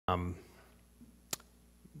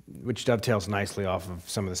which dovetails nicely off of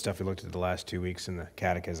some of the stuff we looked at the last 2 weeks in the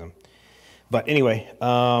Catechism. But anyway,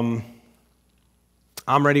 I'm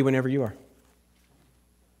ready whenever you are.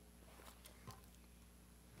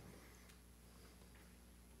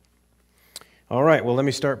 All right, well, let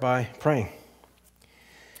me start by praying.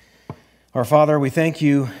 Our Father, we thank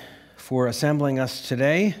you for assembling us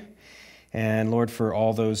today, and Lord, for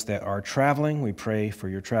all those that are traveling. We pray for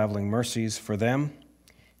your traveling mercies for them,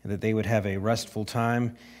 and that they would have a restful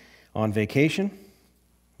time on vacation.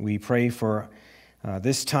 We pray for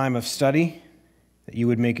this time of study, that you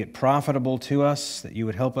would make it profitable to us, that you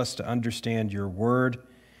would help us to understand your word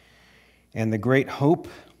and the great hope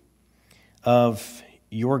of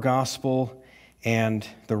your gospel and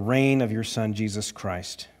the reign of your Son, Jesus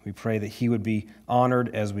Christ. We pray that he would be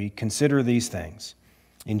honored as we consider these things.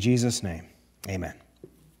 In Jesus' name, amen.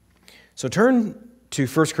 So turn to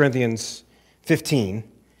 1 Corinthians 15,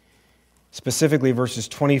 specifically verses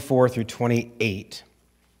 24 through 28.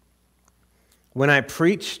 When I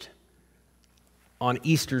preached on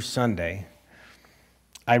Easter Sunday,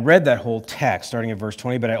 I read that whole text starting at verse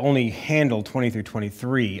 20, but I only handled 20 through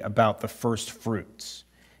 23 about the first fruits.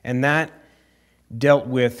 And that dealt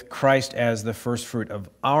with Christ as the first fruit of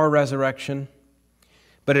our resurrection,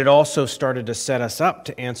 but it also started to set us up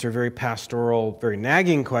to answer very pastoral, very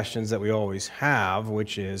nagging questions that we always have,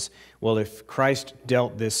 which is, well, if Christ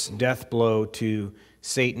dealt this death blow to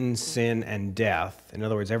Satan, sin, and death, in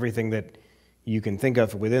other words, everything that you can think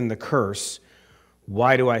of within the curse,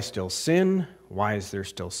 why do I still sin? Why is there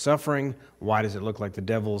still suffering? Why does it look like the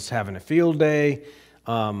devil's having a field day?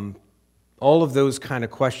 All of those kind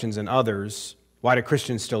of questions and others. Why do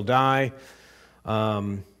Christians still die?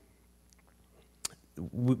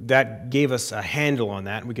 That gave us a handle on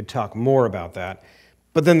that, and we could talk more about that.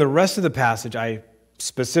 But then the rest of the passage I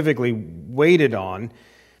specifically waited on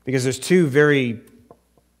because there's two very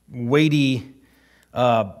weighty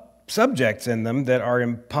subjects in them that are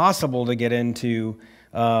impossible to get into,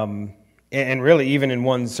 and really even in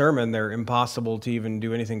one sermon they're impossible to even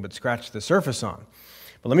do anything but scratch the surface on.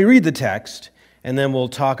 But let me read the text, and then we'll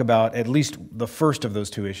talk about at least the first of those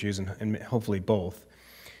two issues, and hopefully both.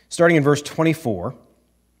 Starting in verse 24,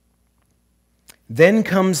 "Then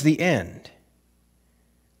comes the end,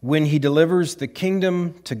 when he delivers the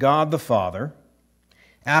kingdom to God the Father,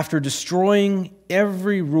 after destroying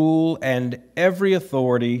every rule and every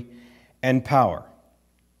authority and power.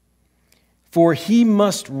 For he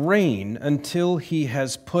must reign until he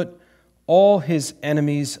has put all his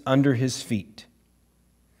enemies under his feet.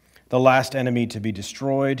 The last enemy to be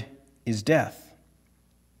destroyed is death.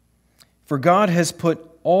 For God has put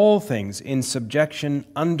all things in subjection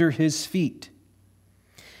under his feet."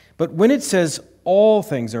 But when it says all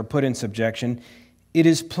things are put in subjection, it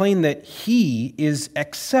is plain that he is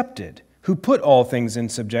accepted who put all things in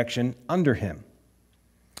subjection under him.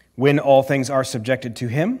 When all things are subjected to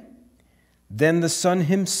him, then the Son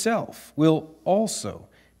himself will also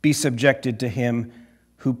be subjected to him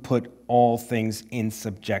who put all things in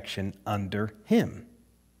subjection under him,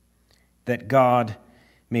 that God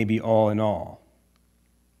may be all in all.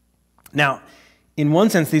 Now, in one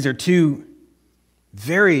sense, these are two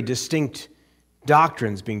very distinct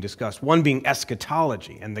doctrines being discussed, one being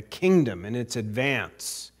eschatology and the kingdom and its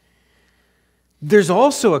advance. There's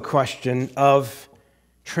also a question of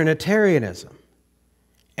Trinitarianism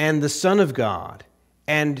and the Son of God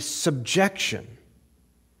and subjection,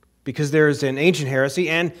 because there's an ancient heresy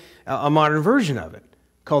and a modern version of it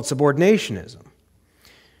called subordinationism,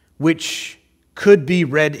 which could be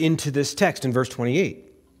read into this text in verse 28.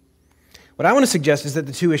 What I want to suggest is that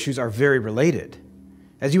the two issues are very related,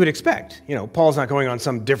 as you would expect. Paul's not going on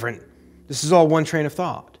some different, this is all one train of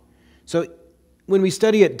thought. So when we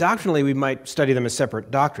study it doctrinally, we might study them as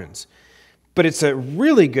separate doctrines. But it's a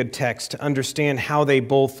really good text to understand how they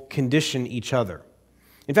both condition each other.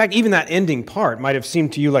 In fact, even that ending part might have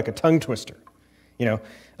seemed to you like a tongue twister. It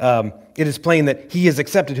is plain that he is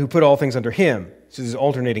accepted who put all things under him. This is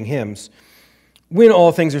alternating hymns. When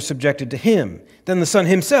all things are subjected to him, then the Son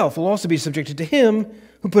himself will also be subjected to him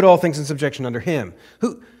who put all things in subjection under him.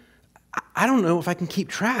 I don't know if I can keep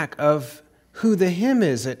track of who the him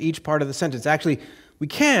is at each part of the sentence. Actually, we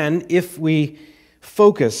can if we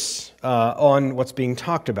focus on what's being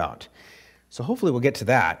talked about. So hopefully we'll get to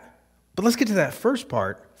that. But let's get to that first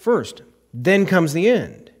part first. Then comes the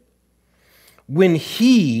end. When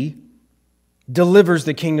he delivers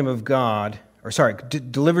the kingdom of God,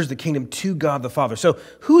 delivers the kingdom to God the Father. So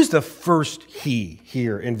who's the first he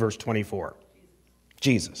here in verse 24?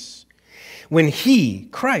 Jesus. When he,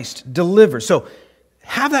 Christ, delivers. So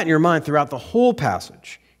have that in your mind throughout the whole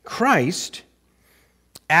passage. Christ,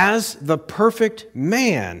 as the perfect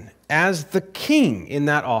man, as the king in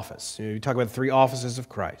that office. You talk about the three offices of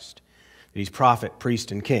Christ. He's prophet,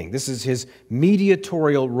 priest, and king. This is his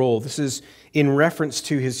mediatorial role. This is in reference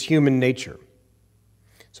to his human nature.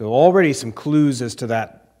 So already some clues as to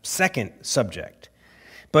that second subject.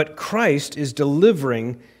 But Christ is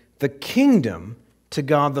delivering the kingdom to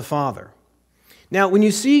God the Father. Now, when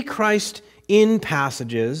you see Christ in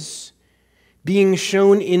passages being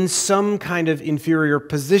shown in some kind of inferior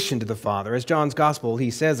position to the Father, as John's Gospel,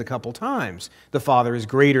 he says a couple times, the Father is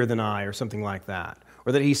greater than I, or something like that,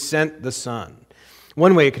 or that he sent the Son.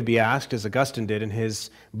 One way it could be asked, as Augustine did in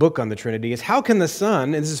his book on the Trinity, is how can the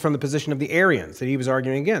Son, and this is from the position of the Arians that he was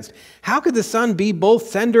arguing against, how could the Son be both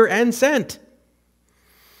sender and sent?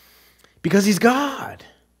 Because he's God.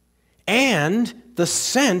 And the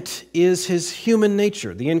sent is his human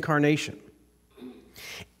nature, the incarnation.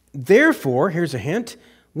 Therefore, here's a hint,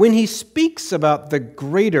 when he speaks about the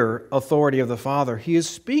greater authority of the Father, he is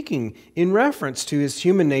speaking in reference to his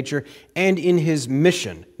human nature and in his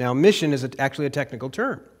mission. Now, mission is actually a technical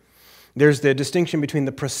term. There's the distinction between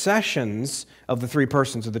the processions of the three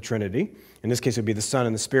persons of the Trinity, in this case it would be the Son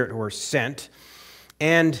and the Spirit who are sent,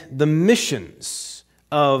 and the missions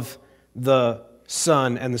of the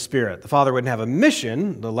Son and the Spirit. The Father wouldn't have a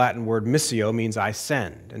mission. The Latin word missio means I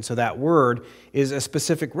send. And so that word is a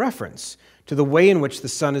specific reference to the way in which the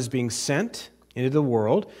Son is being sent into the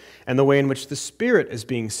world and the way in which the Spirit is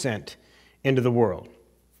being sent into the world.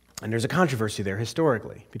 And there's a controversy there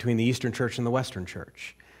historically between the Eastern Church and the Western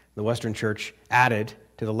Church. The Western Church added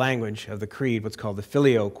to the language of the Creed what's called the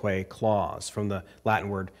filioque clause from the Latin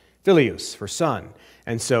word filius, for son.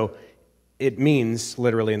 And so it means,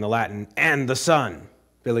 literally in the Latin, and the Son,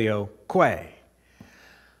 filioque.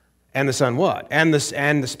 And the Son what? And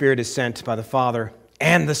the Spirit is sent by the Father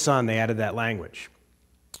and the Son. They added that language.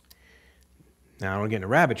 Now, I don't want to get in a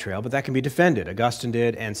rabbit trail, but that can be defended. Augustine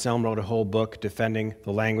did, Anselm wrote a whole book defending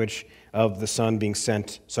the language of the Son being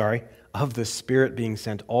sent, of the Spirit being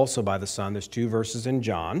sent also by the Son. There's two verses in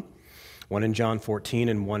John, one in John 14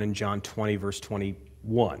 and one in John 20, verse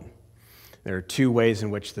 21. There are two ways in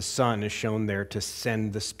which the Son is shown there to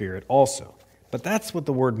send the Spirit also. But that's what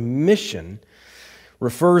the word mission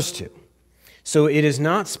refers to. So it is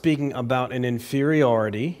not speaking about an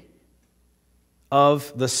inferiority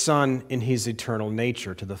of the Son in his eternal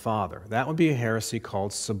nature to the Father. That would be a heresy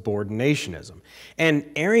called subordinationism. And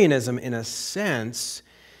Arianism, in a sense,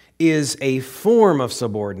 is a form of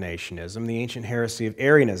subordinationism, the ancient heresy of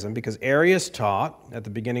Arianism, because Arius taught at the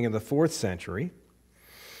beginning of the 4th century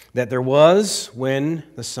that there was when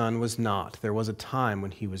the Son was not. There was a time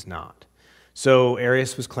when he was not. So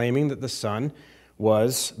Arius was claiming that the Son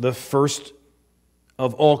was the first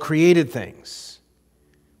of all created things.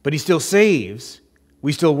 But he still saves.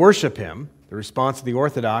 We still worship him. The response of the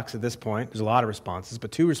Orthodox at this point, there's a lot of responses,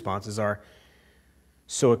 but two responses are,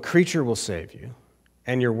 so a creature will save you,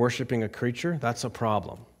 and you're worshiping a creature? That's a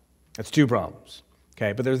problem. That's two problems.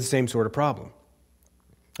 Okay, but they're the same sort of problem.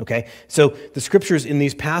 Okay, so the scriptures in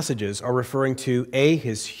these passages are referring to A,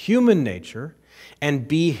 his human nature, and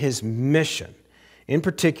B, his mission. In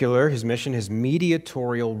particular, his mission, his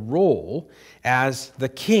mediatorial role as the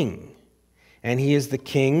king. And he is the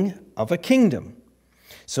king of a kingdom.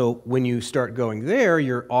 So when you start going there,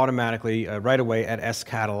 you're automatically right away at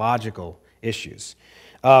eschatological issues.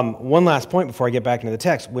 One last point before I get back into the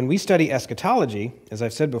text. When we study eschatology, as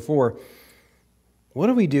I've said before, what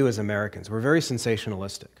do we do as Americans? We're very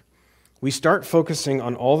sensationalistic. We start focusing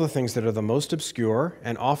on all the things that are the most obscure,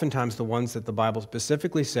 and oftentimes the ones that the Bible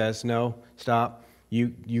specifically says, no, stop,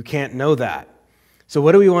 you can't know that. So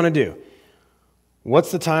what do we want to do?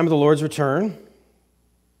 What's the time of the Lord's return?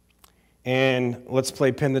 And let's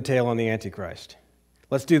play pin the tail on the Antichrist.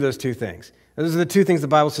 Let's do those two things. Those are the two things the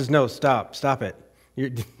Bible says, no, stop it.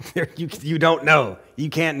 You don't know. You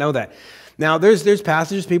can't know that. Now, there's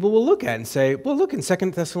passages people will look at and say, well, look in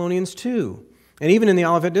 2 Thessalonians 2. And even in the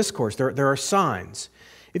Olivet Discourse, there are signs.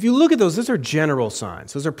 If you look at those are general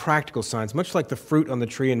signs. Those are practical signs. Much like the fruit on the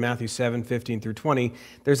tree in Matthew 7, 15 through 20,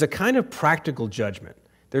 there's a kind of practical judgment.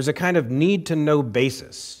 There's a kind of need-to-know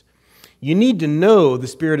basis. You need to know the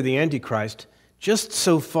spirit of the Antichrist just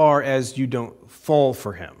so far as you don't fall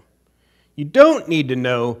for him. You don't need to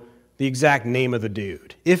know the exact name of the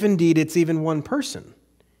dude, if indeed it's even one person.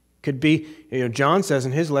 Could be, John says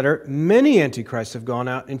in his letter, many antichrists have gone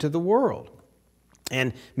out into the world.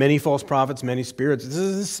 And many false prophets, many spirits. This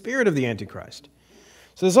is the spirit of the Antichrist.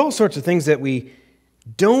 So there's all sorts of things that we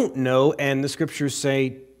don't know, and the scriptures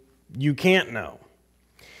say you can't know.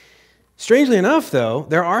 Strangely enough, though,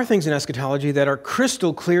 there are things in eschatology that are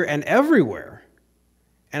crystal clear and everywhere.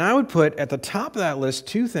 And I would put at the top of that list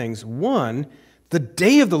two things. One, the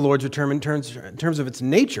day of the Lord's return in terms of its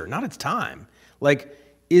nature, not its time. Like,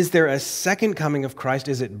 is there a second coming of Christ?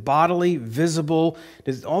 Is it bodily, visible?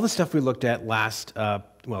 All the stuff we looked at last,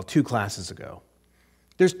 2 classes ago.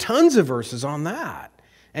 There's tons of verses on that.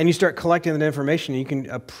 And you start collecting that information, and you can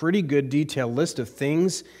a pretty good detailed list of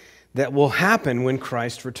things that will happen when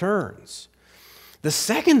Christ returns. The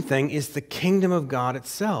second thing is the kingdom of God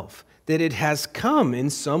itself, that it has come in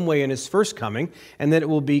some way in his first coming, and that it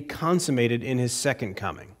will be consummated in his second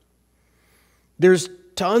coming. There's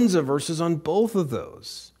tons of verses on both of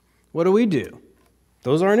those. What do?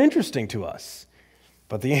 Those aren't interesting to us.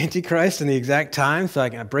 But the Antichrist and the exact time, so I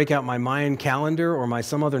can break out my Mayan calendar or my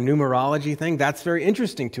some other numerology thing, that's very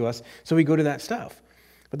interesting to us, so we go to that stuff.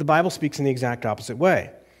 But the Bible speaks in the exact opposite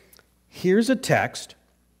way. Here's a text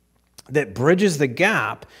that bridges the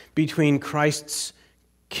gap between Christ's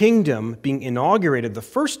kingdom being inaugurated the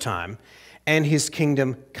first time and his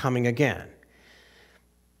kingdom coming again.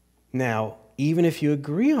 Now, even if you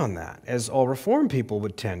agree on that, as all Reformed people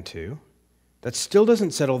would tend to, that still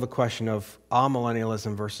doesn't settle the question of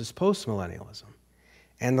amillennialism versus postmillennialism.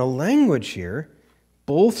 And the language here,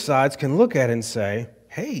 both sides can look at and say,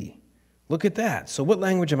 hey, look at that. So what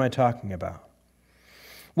language am I talking about?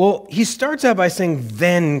 Well, he starts out by saying,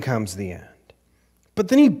 then comes the end. But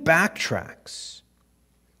then he backtracks.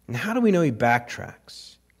 And how do we know he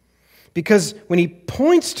backtracks? Because when he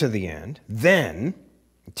points to the end, then,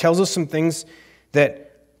 he tells us some things that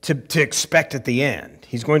to expect at the end.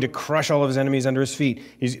 He's going to crush all of his enemies under his feet.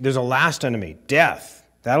 There's a last enemy, death.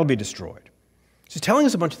 That'll be destroyed. So he's telling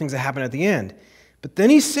us a bunch of things that happen at the end. But then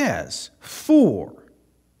he says, for,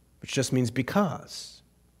 which just means because.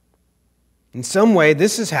 In some way,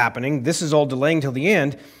 this is happening. This is all delaying till the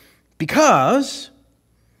end because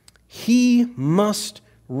he must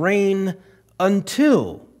reign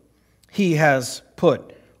until he has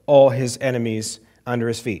put all his enemies under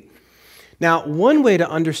his feet. Now, one way to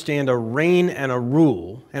understand a reign and a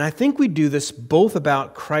rule, and I think we do this both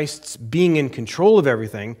about Christ's being in control of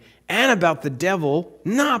everything and about the devil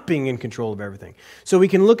not being in control of everything. So we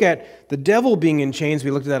can look at the devil being in chains. We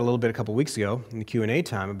looked at that a little bit a couple weeks ago in the Q&A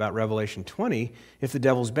time about Revelation 20. If the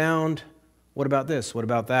devil's bound, what about this? What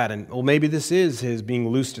about that? And, well, maybe this is his being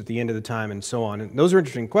loosed at the end of the time and so on. And those are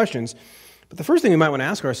interesting questions. But the first thing we might want to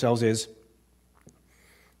ask ourselves is,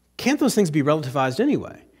 can't those things be relativized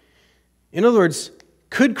anyway? In other words,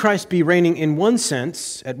 could Christ be reigning in one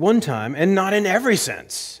sense at one time and not in every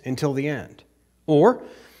sense until the end? Or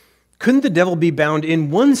couldn't the devil be bound in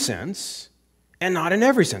one sense and not in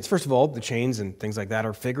every sense? First of all, the chains and things like that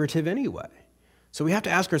are figurative anyway. So we have to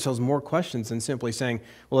ask ourselves more questions than simply saying,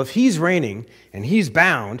 well, if he's reigning and he's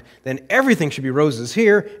bound, then everything should be roses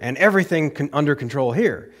here and everything under control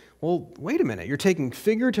here. Well, wait a minute. You're taking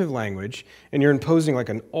figurative language and you're imposing like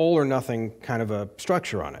an all or nothing kind of a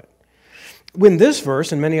structure on it. When this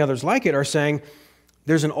verse and many others like it are saying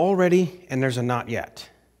there's an already and there's a not yet.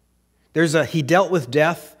 There's a he dealt with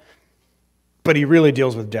death, but he really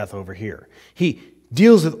deals with death over here. He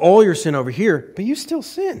deals with all your sin over here, but you still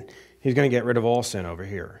sin. He's going to get rid of all sin over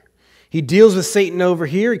here. He deals with Satan over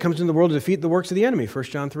here. He comes into the world to defeat the works of the enemy, 1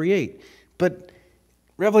 John 3:8. But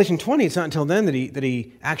Revelation 20, it's not until then that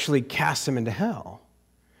he actually casts him into hell.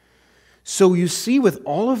 So you see with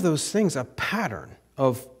all of those things a pattern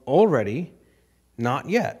of already, not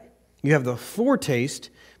yet. You have the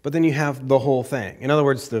foretaste, but then you have the whole thing. In other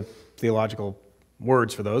words, the theological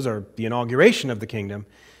words for those are the inauguration of the kingdom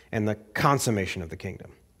and the consummation of the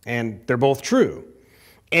kingdom. And they're both true.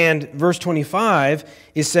 And verse 25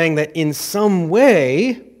 is saying that in some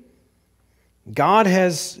way, God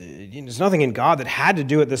has, there's nothing in God that had to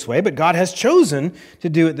do it this way, but God has chosen to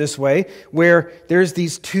do it this way, where there's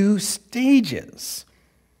these two stages,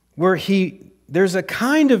 where there's a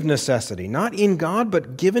kind of necessity, not in God,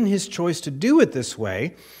 but given his choice to do it this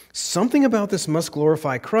way. Something about this must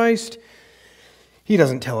glorify Christ. He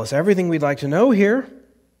doesn't tell us everything we'd like to know here,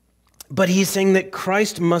 but he's saying that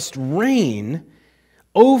Christ must reign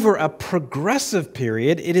over a progressive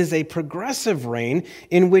period. It is a progressive reign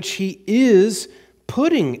in which he is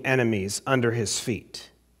putting enemies under his feet.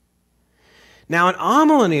 Now, an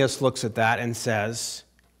amillennialist looks at that and says,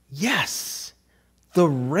 yes, the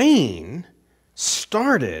reign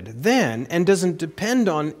started then and doesn't depend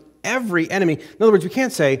on every enemy. In other words, we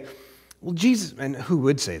can't say, well, Jesus, and who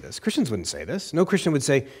would say this? Christians wouldn't say this. No Christian would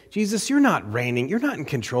say, Jesus, you're not reigning, you're not in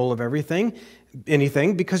control of anything,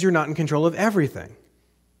 because you're not in control of everything.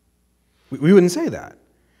 We wouldn't say that.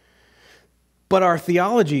 But our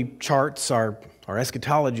theology charts, our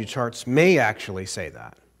eschatology charts may actually say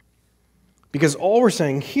that. Because all we're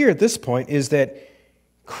saying here at this point is that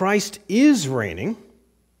Christ is reigning,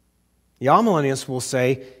 the amillennialists will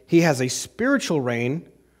say he has a spiritual reign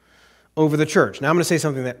over the church. Now I'm going to say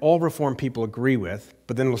something that all Reformed people agree with,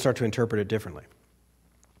 but then we'll start to interpret it differently.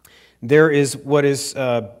 There is what is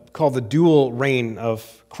called the dual reign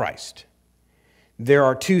of Christ. There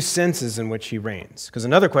are two senses in which he reigns. Because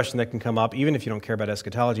another question that can come up, even if you don't care about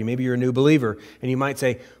eschatology, maybe you're a new believer, and you might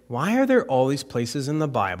say, why are there all these places in the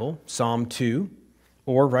Bible, Psalm 2,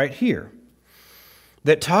 or right here,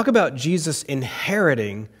 that talk about Jesus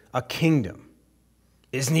inheriting a kingdom?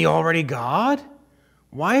 Isn't he already God?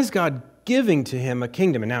 Why is God giving to him a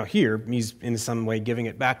kingdom? And now here, he's in some way giving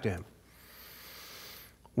it back to him.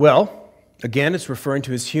 Well, again, it's referring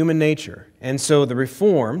to his human nature. And so the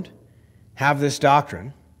Reformed have this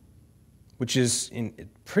doctrine, which is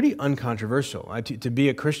pretty uncontroversial. To be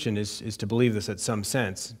a Christian is to believe this at some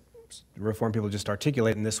sense. Reformed people just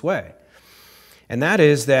articulate in this way. And that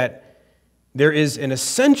is that there is an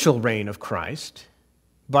essential reign of Christ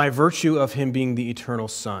by virtue of him being the eternal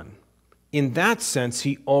Son. In that sense,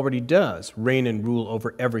 he already does reign and rule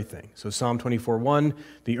over everything. So Psalm 24:1,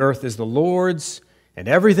 the earth is the Lord's and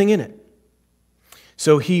everything in it.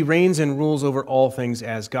 So he reigns and rules over all things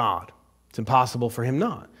as God. It's impossible for him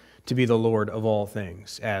not to be the Lord of all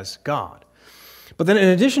things as God. But then in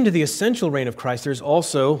addition to the essential reign of Christ, there's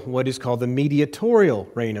also what is called the mediatorial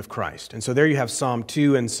reign of Christ. And so there you have Psalm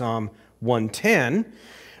 2 and Psalm 110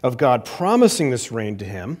 of God promising this reign to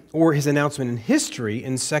him, or his announcement in history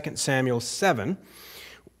in 2 Samuel 7,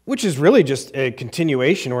 which is really just a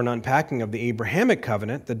continuation or an unpacking of the Abrahamic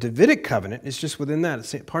covenant. The Davidic covenant is just within that.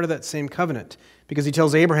 It's part of that same covenant, because he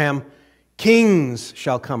tells Abraham, kings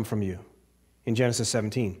shall come from you, in Genesis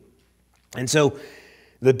 17. And so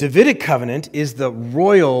the Davidic covenant is the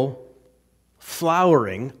royal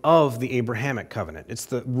flowering of the Abrahamic covenant. It's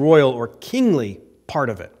the royal or kingly part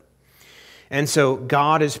of it. And so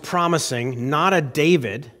God is promising not a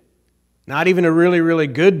David, not even a really, really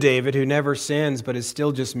good David who never sins but is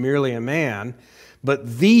still just merely a man,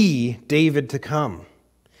 but the David to come,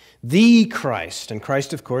 the Christ. And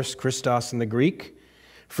Christ, of course, Christos in the Greek,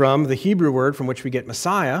 from the Hebrew word from which we get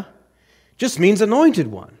Messiah, just means anointed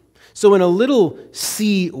one. So in a little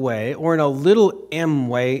C way or in a little M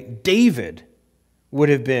way, David would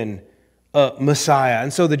have been a Messiah.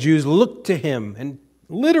 And so the Jews looked to him, and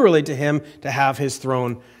literally to him, to have his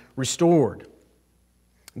throne restored.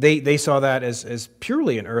 They saw that as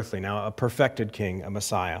purely an earthly, now a perfected king, a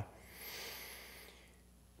Messiah.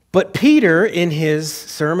 But Peter, in his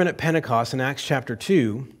sermon at Pentecost in Acts chapter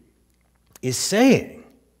 2, is saying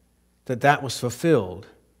that that was fulfilled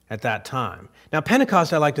at that time. Now,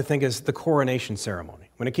 Pentecost, I like to think, is the coronation ceremony.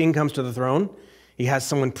 When a king comes to the throne, he has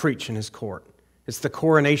someone preach in his court. It's the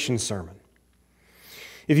coronation sermon.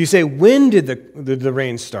 If you say, when did the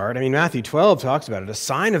reign start? I mean, Matthew 12 talks about it, a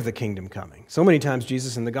sign of the kingdom coming. So many times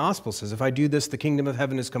Jesus in the gospel says, if I do this, the kingdom of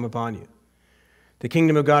heaven has come upon you. The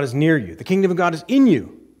kingdom of God is near you. The kingdom of God is in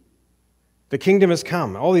you. The kingdom has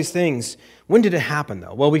come. All these things. When did it happen,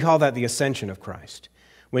 though? Well, we call that the ascension of Christ.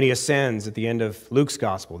 When he ascends at the end of Luke's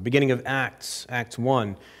gospel, the beginning of Acts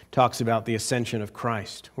 1 talks about the ascension of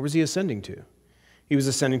Christ. Where was he ascending to? He was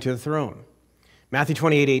ascending to the throne. Matthew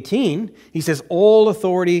 28:18, he says, all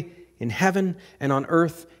authority in heaven and on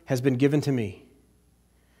earth has been given to me.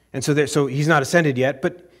 And so he's not ascended yet,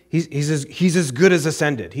 but he's as good as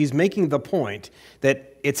ascended. He's making the point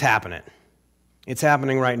that it's happening. It's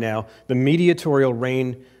happening right now. The mediatorial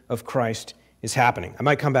reign of Christ is happening. I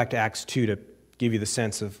might come back to Acts 2 to give you the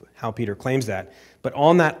sense of how Peter claims that. But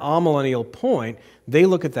on that amillennial point, they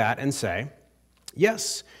look at that and say,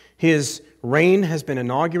 yes, his reign has been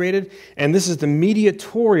inaugurated, and this is the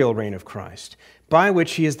mediatorial reign of Christ, by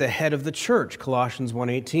which he is the head of the church, Colossians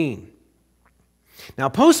 1:18. Now,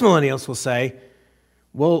 postmillennials will say,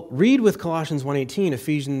 well, read with Colossians 1:18,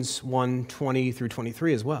 Ephesians 1:20 through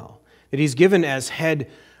 23 as well, that he's given as head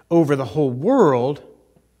over the whole world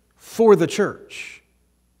for the church.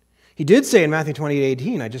 He did say in Matthew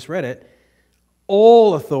 28:18, I just read it,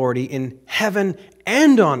 all authority in heaven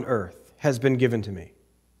and on earth has been given to me.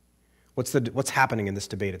 What's happening in this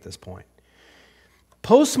debate at this point?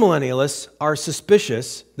 Postmillennialists are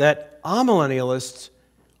suspicious that amillennialists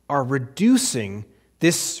are reducing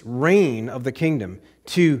this reign of the kingdom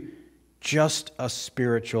to just a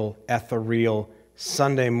spiritual, ethereal,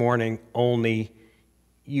 Sunday morning only,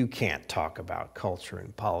 you can't talk about culture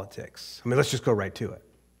and politics. I mean, let's just go right to it.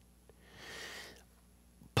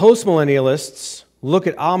 Postmillennialists look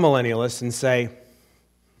at amillennialists and say,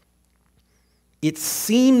 it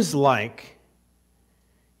seems like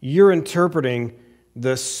you're interpreting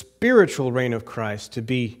the spiritual reign of Christ to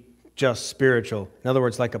be just spiritual. In other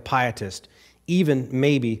words, like a pietist, even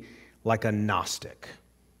maybe like a Gnostic.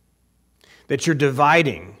 That you're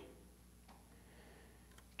dividing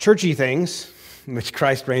churchy things, which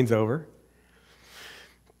Christ reigns over,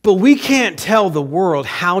 but we can't tell the world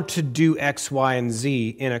how to do X, Y, and Z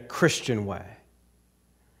in a Christian way.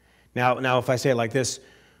 Now, if I say it like this,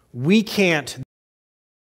 we can't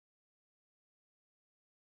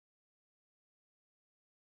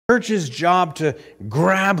church's job to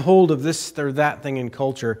grab hold of this or that thing in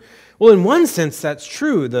culture. Well, in one sense, that's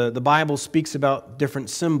true. The Bible speaks about different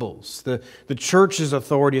symbols. The church's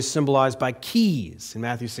authority is symbolized by keys in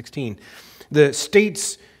Matthew 16. The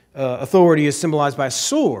state's authority is symbolized by a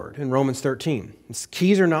sword in Romans 13. The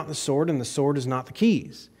keys are not the sword, and the sword is not the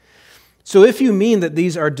keys. So if you mean that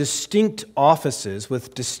these are distinct offices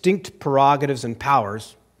with distinct prerogatives and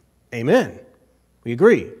powers, amen. We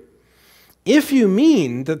agree. If you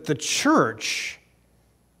mean that the church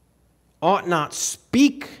ought not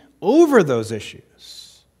speak over those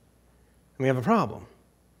issues, we have a problem.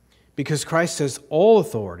 Because Christ says, all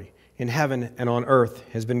authority in heaven and on earth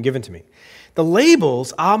has been given to me. The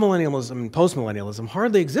labels, amillennialism and postmillennialism,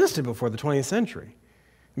 hardly existed before the 20th century.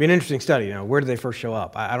 It'd be an interesting study. Where did they first show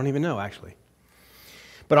up? I don't even know, actually.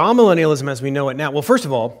 But amillennialism as we know it now, well, first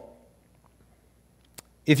of all,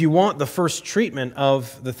 if you want the first treatment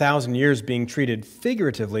of the 1,000 years being treated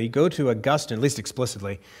figuratively, go to Augustine, at least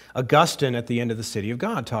explicitly. Augustine at the end of the City of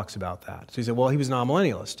God talks about that. So he said, well, he was an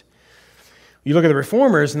amillennialist. You look at the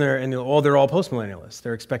reformers, and they're all postmillennialists.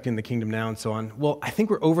 They're expecting the kingdom now and so on. Well, I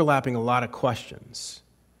think we're overlapping a lot of questions.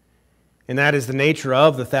 And that is the nature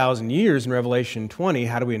of the 1,000 years in Revelation 20.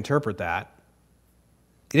 How do we interpret that?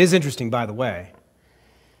 It is interesting, by the way,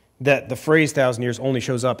 that the phrase 1,000 years only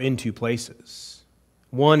shows up in two places.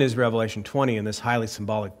 One is Revelation 20 in this highly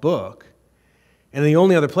symbolic book, and the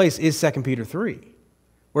only other place is 2 Peter 3,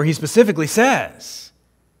 where he specifically says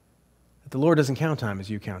that the Lord doesn't count time as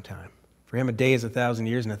you count time. For him, a day is 1,000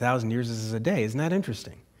 years, and 1,000 years is a day. Isn't that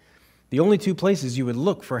interesting? The only two places you would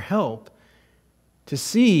look for help to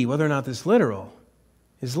see whether or not this is literal,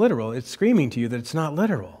 it's screaming to you that it's not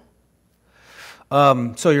literal.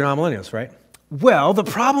 So you're not millennials, right? Well, the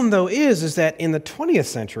problem, though, is that in the 20th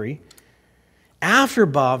century, after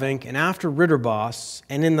Bavinck and after Ridderbos,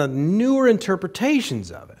 and in the newer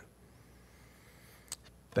interpretations of it,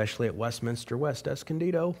 especially at Westminster West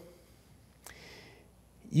Escondido,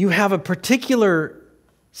 you have a particular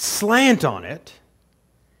slant on it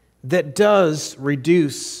that does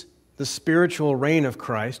reduce the spiritual reign of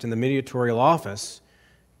Christ and the mediatorial office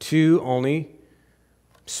to only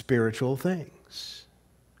spiritual things.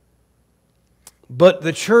 But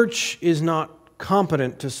the church is not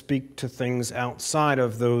competent to speak to things outside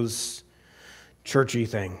of those churchy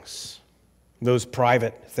things, those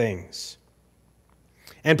private things.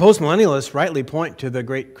 And postmillennialists rightly point to the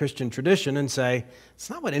great Christian tradition and say, it's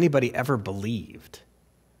not what anybody ever believed.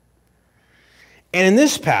 And in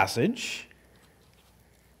this passage,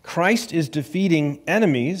 Christ is defeating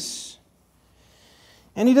enemies,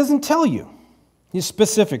 and he doesn't tell you. He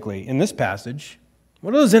specifically, in this passage,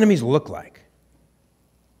 what do those enemies look like?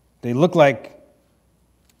 They look like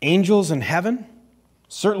angels in heaven.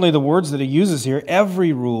 Certainly the words that he uses here,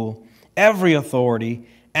 every rule, every authority,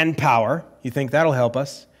 and power. You think that'll help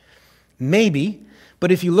us? Maybe.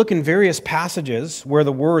 But if you look in various passages where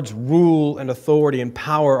the words rule and authority and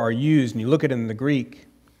power are used, and you look at it in the Greek,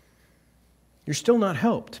 you're still not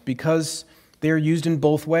helped because they are used in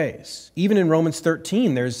both ways. Even in Romans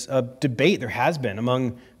 13, there's a debate, there has been,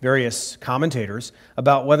 among various commentators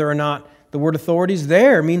about whether or not the word authorities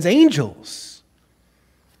there means angels,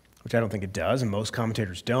 which I don't think it does, and most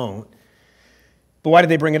commentators don't. But why did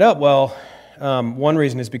they bring it up? Well, one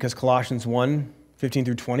reason is because Colossians 1, 15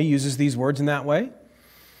 through 20 uses these words in that way.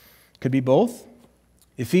 Could be both.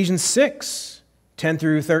 Ephesians 6, 10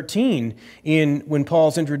 through 13, when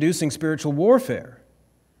Paul's introducing spiritual warfare,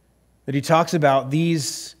 that he talks about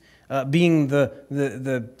these being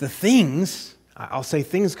the things, I'll say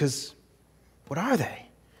things because what are they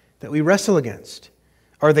that we wrestle against?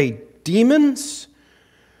 Are they demons?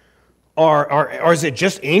 Or is it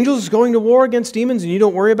just angels going to war against demons and you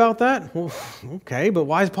don't worry about that? Well, okay, but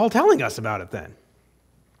why is Paul telling us about it then?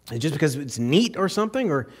 Is it just because it's neat or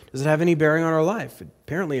something, or does it have any bearing on our life?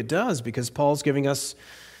 Apparently it does, because Paul's giving us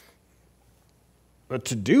a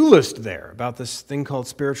to-do list there about this thing called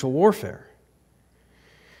spiritual warfare.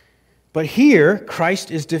 But here,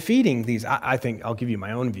 Christ is defeating these. I think, I'll give you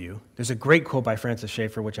my own view. There's a great quote by Francis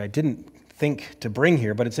Schaeffer, which I didn't think to bring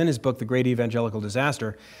here, but it's in his book, The Great Evangelical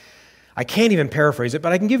Disaster. I can't even paraphrase it,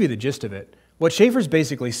 but I can give you the gist of it. What Schaeffer's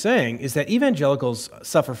basically saying is that evangelicals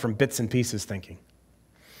suffer from bits and pieces thinking.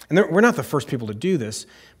 And we're not the first people to do this,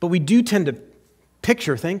 but we do tend to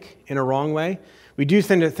picture think in a wrong way. We do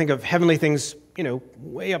tend to think of heavenly things,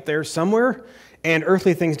 way up there somewhere, and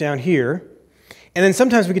earthly things down here. And then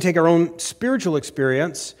sometimes we can take our own spiritual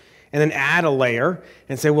experience and then add a layer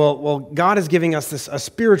and say, well, God is giving us a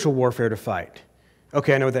spiritual warfare to fight.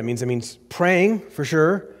 Okay, I know what that means. It means praying, for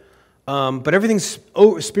sure, but everything's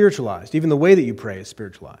spiritualized. Even the way that you pray is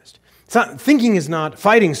spiritualized. Thinking is not,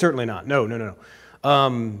 fighting certainly not. No.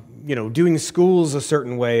 Doing schools a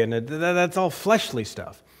certain way, and that's all fleshly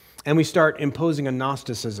stuff. And we start imposing a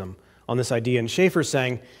Gnosticism on this idea. And Schaeffer's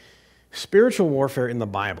saying, spiritual warfare in the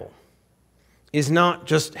Bible is not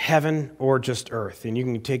just heaven or just earth. And you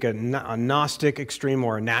can take a Gnostic extreme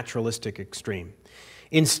or a naturalistic extreme.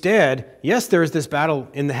 Instead, yes, there is this battle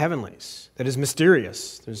in the heavenlies that is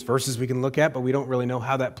mysterious. There's verses we can look at, but we don't really know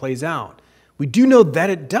how that plays out. We do know that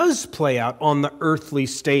it does play out on the earthly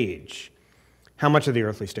stage. How much of the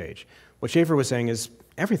earthly stage? What Schaeffer was saying is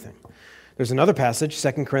everything. There's another passage,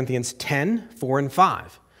 2 Corinthians 10, 4 and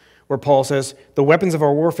 5, where Paul says, the weapons of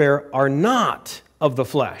our warfare are not of the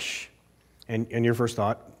flesh. And your first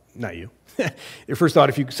thought, not you, your first thought,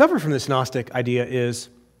 if you suffer from this Gnostic idea, is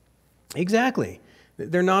exactly.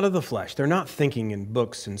 They're not of the flesh. They're not thinking in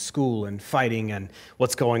books and school and fighting and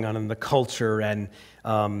what's going on in the culture. And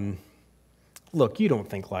look, you don't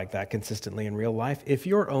think like that consistently in real life. If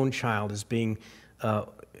your own child is being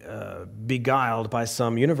beguiled by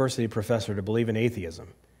some university professor to believe in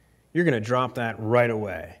atheism, you're going to drop that right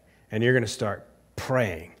away. And you're going to start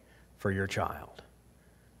praying for your child.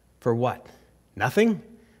 For what? Nothing?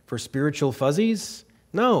 For spiritual fuzzies?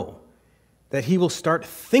 No. That he will start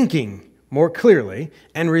thinking more clearly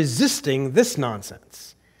and resisting this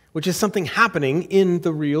nonsense, which is something happening in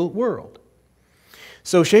the real world.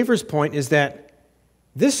 So Schaeffer's point is that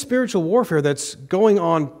this spiritual warfare that's going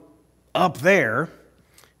on up there,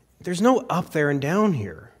 there's no up there and down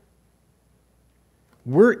here.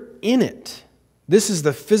 We're in it. This is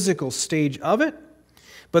the physical stage of it,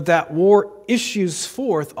 but that war issues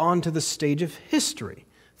forth onto the stage of history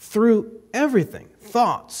through everything,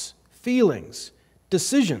 thoughts, feelings,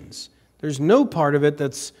 decisions. There's no part of it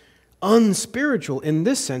that's unspiritual in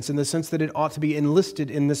this sense, in the sense that it ought to be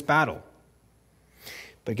enlisted in this battle.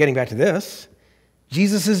 But getting back to this,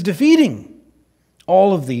 Jesus is defeating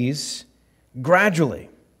all of these gradually.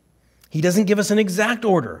 He doesn't give us an exact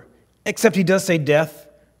order, except he does say death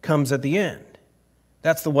comes at the end.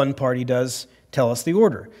 That's the one part he does tell us the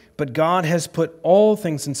order. But God has put all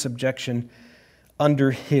things in subjection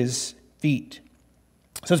under his feet.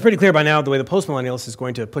 So it's pretty clear by now the way the postmillennialist is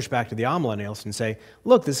going to push back to the amillennialist and say,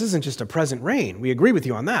 look, this isn't just a present reign. We agree with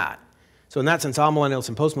you on that. So in that sense, amillennialists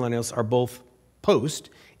and postmillennialists are both post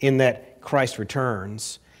in that Christ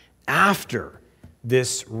returns after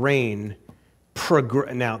this reign.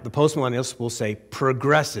 Now, the postmillennialists will say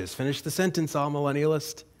progresses. Finish the sentence,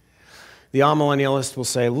 amillennialist. The amillennialist will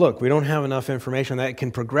say, look, we don't have enough information that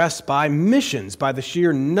can progress by missions, by the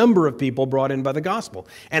sheer number of people brought in by the gospel.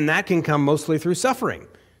 And that can come mostly through suffering.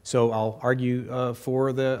 So I'll argue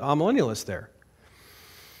for the amillennialist there.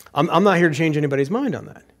 I'm not here to change anybody's mind on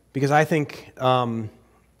that, because I think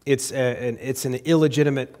it's an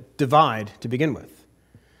illegitimate divide to begin with.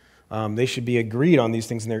 They should be agreed on these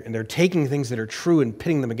things, and they're taking things that are true and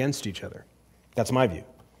pitting them against each other. That's my view.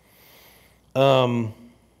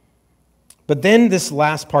 But then this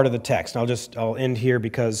last part of the text, I'll end here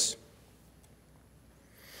because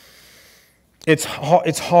it's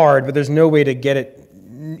hard, but there's no way to get it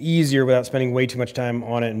easier without spending way too much time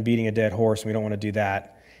on it and beating a dead horse, and we don't want to do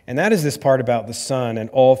that. And that is this part about the Son and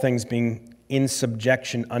all things being in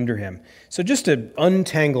subjection under him. So just to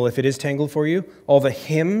untangle, if it is tangled for you, all the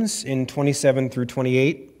hymns in 27 through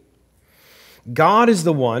 28, God is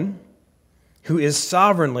the one who is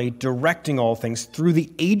sovereignly directing all things through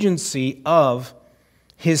the agency of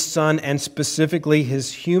his Son and specifically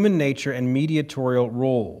his human nature and mediatorial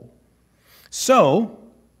role. So,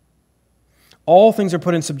 all things are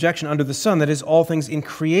put in subjection under the Son, that is, all things in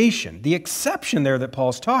creation. The exception there that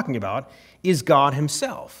Paul's talking about is God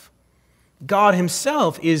himself. God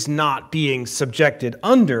himself is not being subjected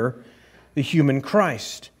under the human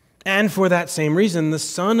Christ. And for that same reason, the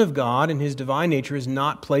Son of God in his divine nature is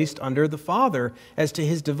not placed under the Father as to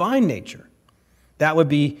his divine nature. That would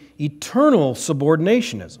be eternal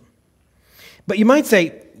subordinationism. But you might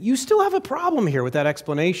say, you still have a problem here with that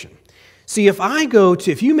explanation. See,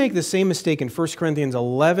 if you make the same mistake in 1 Corinthians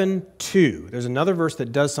 11:2, there's another verse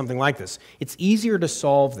that does something like this. It's easier to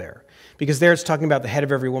solve there, because there it's talking about the head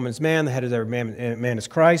of every woman's man, the head of every man is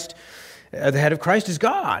Christ. The head of Christ is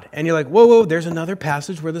God. And you're like, whoa, there's another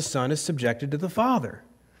passage where the Son is subjected to the Father.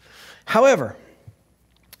 However,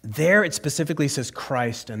 there it specifically says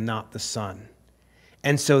Christ and not the Son.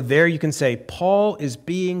 And so there you can say Paul is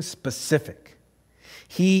being specific.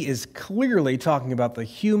 He is clearly talking about the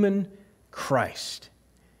human Christ.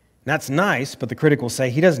 That's nice, but the critic will say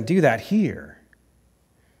he doesn't do that here.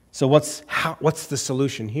 So what's the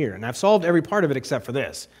solution here? And I've solved every part of it except for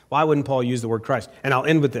this. Why wouldn't Paul use the word Christ? And I'll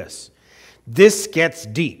end with this. This gets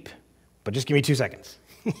deep, but just give me 2 seconds.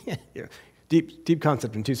 Deep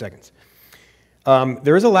concept in 2 seconds.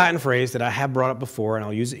 There is a Latin phrase that I have brought up before, and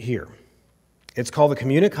I'll use it here. It's called the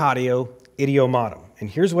communicatio idiomatum, and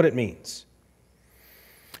here's what it means.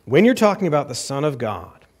 When you're talking about the Son of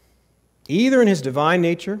God, either in his divine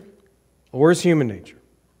nature or his human nature,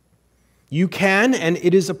 you can, and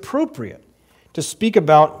it is appropriate, to speak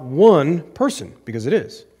about one person, because it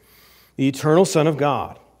is, the eternal Son of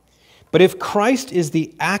God. But if Christ is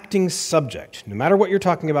the acting subject, no matter what you're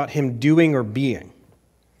talking about him doing or being,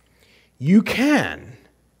 you can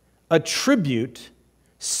attribute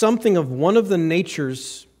something of one of the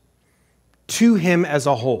natures to him as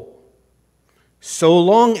a whole, so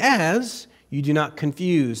long as you do not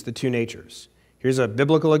confuse the two natures. Here's a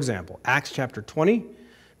biblical example. Acts chapter 20,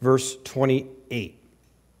 verse 28.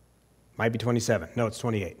 Might be 27. No, it's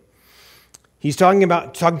 28. He's talking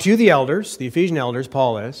to the elders, the Ephesian elders,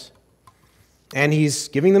 Paul is, and he's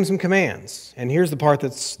giving them some commands. And here's the part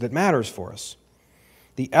that matters for us.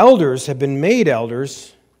 The elders have been made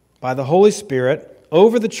elders by the Holy Spirit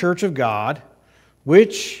over the church of God,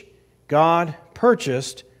 which God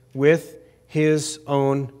purchased with his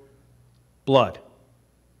own blood.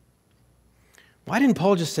 Why didn't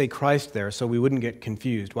Paul just say Christ there so we wouldn't get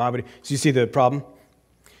confused? Why would he? So you see the problem?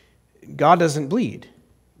 God doesn't bleed.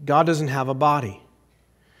 God doesn't have a body.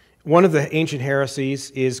 One of the ancient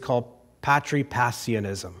heresies is called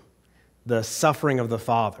patripassianism, the suffering of the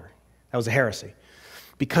Father. That was a heresy.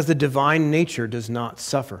 Because the divine nature does not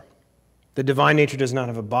suffer. The divine nature does not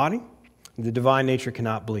have a body. The divine nature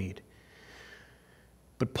cannot bleed.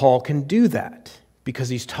 But Paul can do that because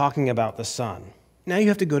he's talking about the Son. Now you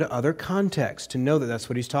have to go to other contexts to know that that's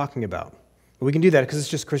what he's talking about. But we can do that because it's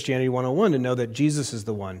just Christianity 101 to know that Jesus is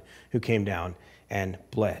the one who came down and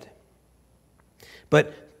bled.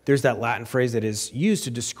 But there's that Latin phrase that is used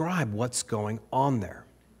to describe what's going on there.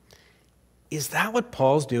 Is that what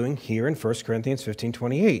Paul's doing here in 1 Corinthians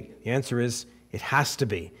 15:28? The answer is it has to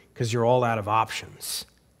be, because you're all out of options.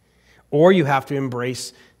 Or you have to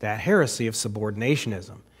embrace that heresy of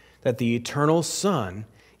subordinationism, that the eternal Son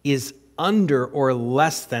is under or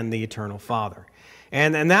less than the eternal Father.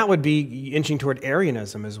 And that would be inching toward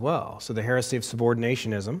Arianism as well. So the heresy of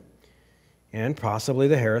subordinationism and possibly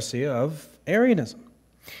the heresy of Arianism.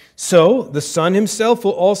 So the Son himself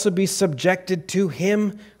will also be subjected to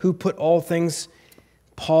him who put all things.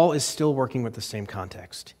 Paul is still working with the same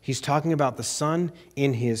context. He's talking about the Son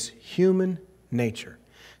in his human nature,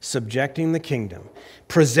 subjecting the kingdom,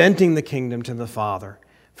 presenting the kingdom to the Father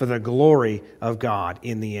for the glory of God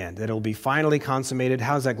in the end. That it will be finally consummated.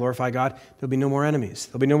 How does that glorify God? There'll be no more enemies.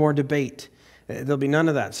 There'll be no more debate. There'll be none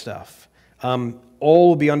of that stuff. All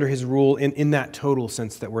will be under his rule in that total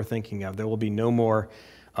sense that we're thinking of. There will be no more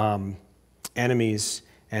enemies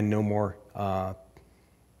and no more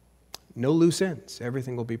no loose ends.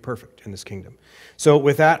 Everything will be perfect in this kingdom. So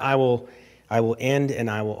with that, I will end and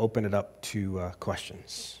I will open it up to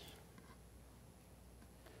questions.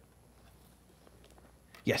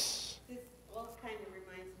 Yes? This all kind of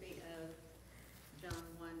reminds me of John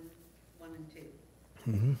 1 and 2.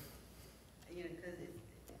 Mm-hmm. You know, because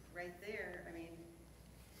it's right there, I mean,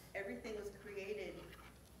 everything was created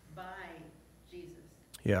by Jesus.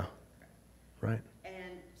 Yeah. Right.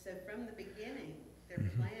 And so from the beginning, their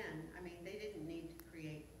plan, I mean, they didn't need to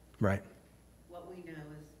create Right. what we know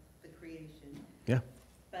as the creation. Yeah.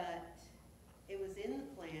 But it was in the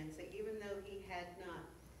plan, so even though he had not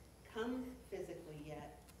come physically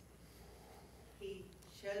yet, he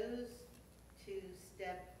chose to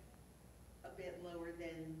step a bit lower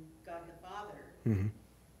than God the Father Mm-hmm.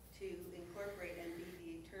 to incorporate and be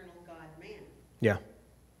the eternal God-man. Yeah.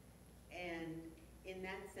 And in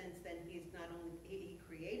that sense, then he's not only, he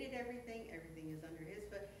created everything, everything is under his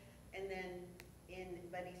foot, and then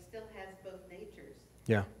but he still has both natures.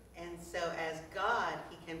 Yeah. And so as God,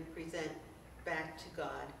 he can present back to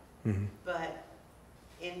God, Mm-hmm. but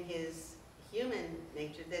in his human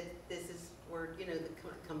nature, that this is where, you know, the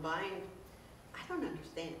combined, I don't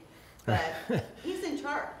understand, but he's in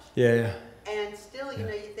charge. Yeah, yeah. And still, you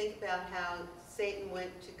know, you think about how Satan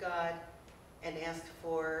went to God and asked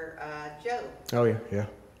for Job. Oh, yeah, yeah.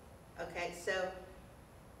 Okay, so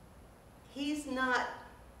he's not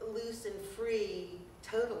loose and free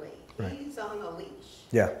totally. Right. He's on a leash.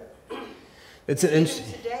 Yeah. It's an Even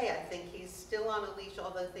interesting. today, I think he's still on a leash,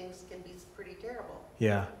 although things can be pretty terrible.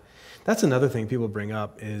 Yeah. That's another thing people bring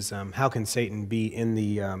up is how can Satan be in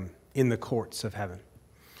the courts of heaven?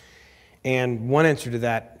 And one answer to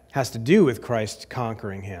that has to do with Christ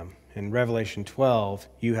conquering him. In Revelation 12,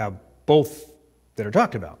 you have both that are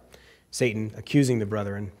talked about. Satan accusing the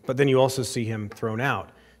brethren, but then you also see him thrown out.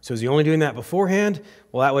 So is he only doing that beforehand?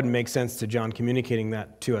 Well, that wouldn't make sense to John communicating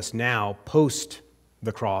that to us now, post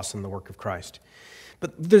the cross and the work of Christ.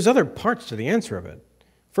 But there's other parts to the answer of it.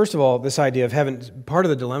 First of all, this idea of heaven, part of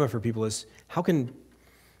the dilemma for people is how can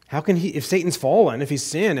he, if Satan's fallen, if he's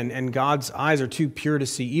sin, and God's eyes are too pure to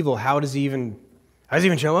see evil, how does he even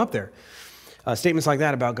show up there? Statements like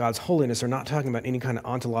that about God's holiness are not talking about any kind of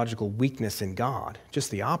ontological weakness in God, just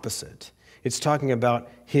the opposite. It's talking about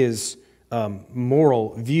his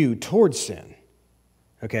moral view towards sin.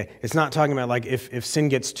 Okay, it's not talking about like if sin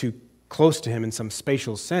gets too close to him in some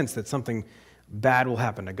spatial sense that something bad will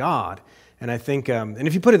happen to God. And I think, and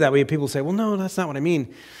if you put it that way, people say, well, no, that's not what I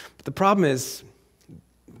mean. But the problem is,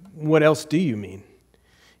 what else do you mean?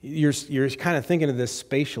 You're kind of thinking of this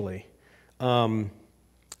spatially. And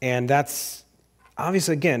that's,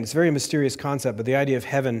 obviously, again, it's a very mysterious concept, but the idea of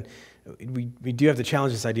heaven, we do have to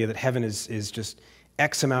challenge this idea that heaven is just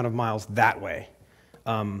X amount of miles that way.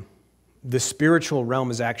 The spiritual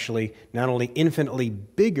realm is actually not only infinitely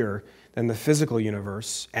bigger than the physical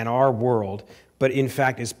universe and our world, but in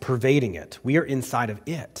fact is pervading it. We are inside of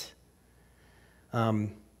it.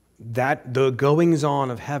 That the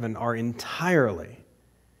goings-on of heaven are entirely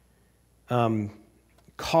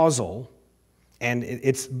causal, and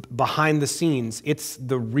it's behind the scenes. It's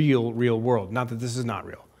the real world. Not that this is not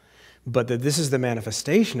real, but that this is the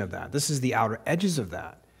manifestation of that. This is the outer edges of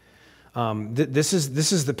that. This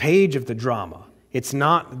is the page of the drama. It's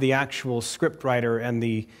not the actual script writer and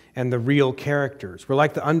the real characters. We're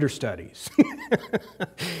like the understudies,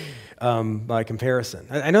 by comparison.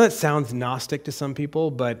 I know that sounds Gnostic to some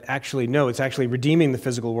people, but actually, no, it's actually redeeming the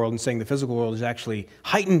physical world and saying the physical world is actually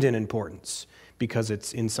heightened in importance because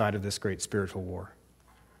it's inside of this great spiritual war.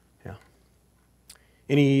 Yeah.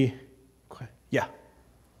 Yeah.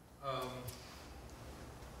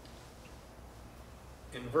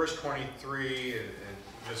 In verse 23, and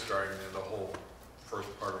just starting in the whole first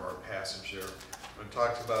part of our passage there, when it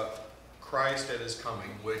talks about Christ at his coming,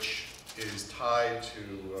 which is tied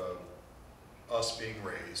to us being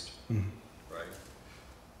raised, right?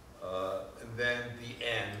 And then the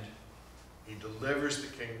end, he delivers the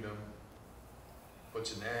kingdom,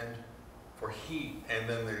 puts an end, and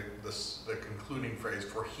then the concluding phrase,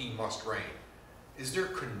 for he must reign. Is there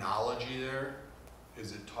chronology there?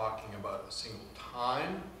 Is it talking about a single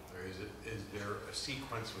time, or is there a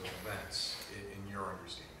sequence of events in your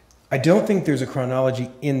understanding? I don't think there's a chronology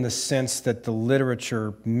in the sense that the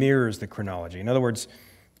literature mirrors the chronology. In other words,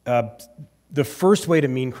 the first way to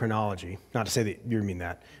mean chronology, not to say that you mean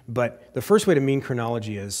that, but the first way to mean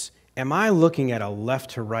chronology is, am I looking at a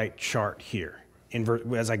left to right chart here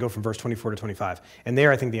as I go from verse 24 to 25? And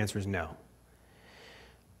there I think the answer is no.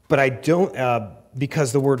 But I don't,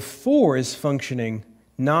 because the word for is functioning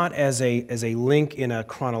not as a link in a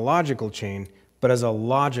chronological chain, but as a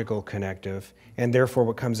logical connective, and therefore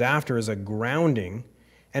what comes after is a grounding,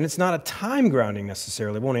 and it's not a time grounding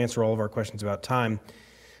necessarily. It won't answer all of our questions about time,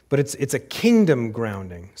 but it's a kingdom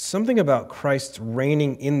grounding, something about Christ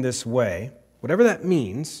reigning in this way, whatever that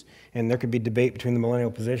means, and there could be debate between the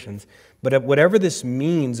millennial positions, but whatever this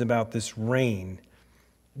means about this reign,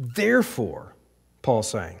 therefore,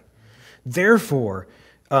 Paul's saying, therefore,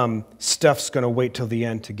 stuff's going to wait till the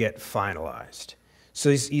end to get finalized.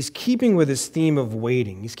 So he's keeping with his theme of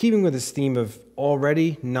waiting. He's keeping with his theme of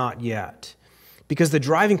already, not yet. Because the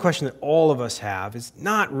driving question that all of us have is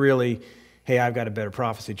not really, hey, I've got a better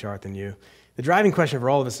prophecy chart than you. The driving question for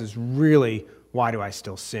all of us is really, why do I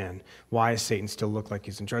still sin? Why does Satan still look like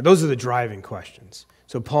he's in charge? Those are the driving questions.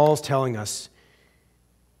 So Paul's telling us,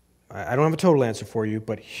 I don't have a total answer for you,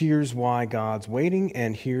 but here's why God's waiting,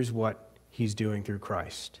 and here's what he's doing through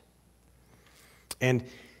Christ. And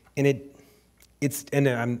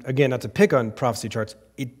again, not to pick on prophecy charts,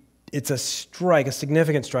 it's a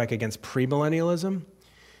significant strike against premillennialism,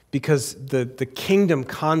 because the kingdom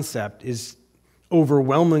concept is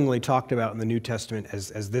overwhelmingly talked about in the New Testament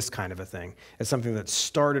as this kind of a thing, as something that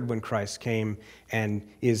started when Christ came and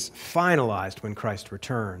is finalized when Christ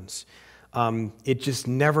returns. It just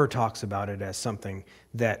never talks about it as something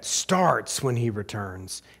that starts when he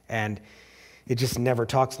returns, and it just never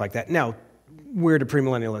talks like that. Now, where do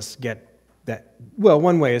premillennialists get that? Well,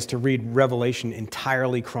 one way is to read Revelation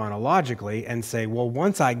entirely chronologically and say, well,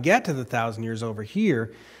 once I get to the 1,000 years over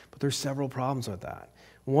here, but there's several problems with that.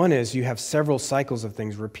 One is you have several cycles of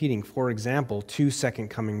things repeating. For example, 2 second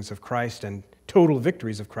comings of Christ and total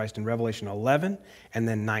victories of Christ in Revelation 11 and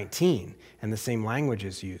then 19, and the same language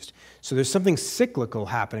is used. So there's something cyclical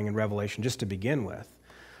happening in Revelation just to begin with.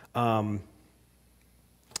 But,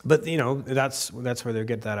 that's where they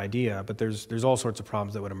get that idea. But there's all sorts of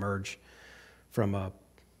problems that would emerge from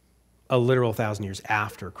a literal 1,000 years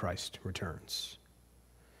after Christ returns.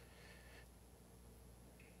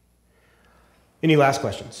 Any last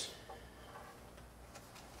questions?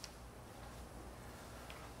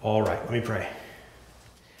 All right, let me pray.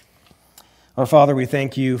 Our Father, we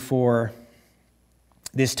thank you for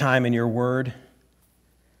this time in your word.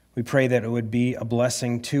 We pray that it would be a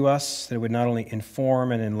blessing to us, that it would not only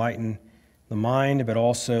inform and enlighten the mind, but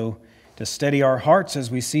also to steady our hearts as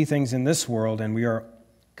we see things in this world, and we are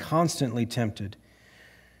constantly tempted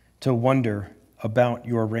to wonder about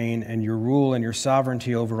your reign and your rule and your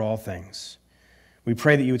sovereignty over all things. We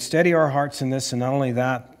pray that you would steady our hearts in this, and not only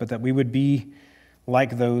that, but that we would be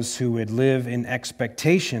like those who would live in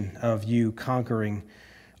expectation of you conquering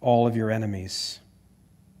all of your enemies.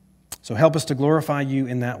 So help us to glorify you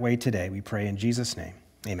in that way today, we pray in Jesus' name.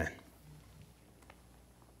 Amen.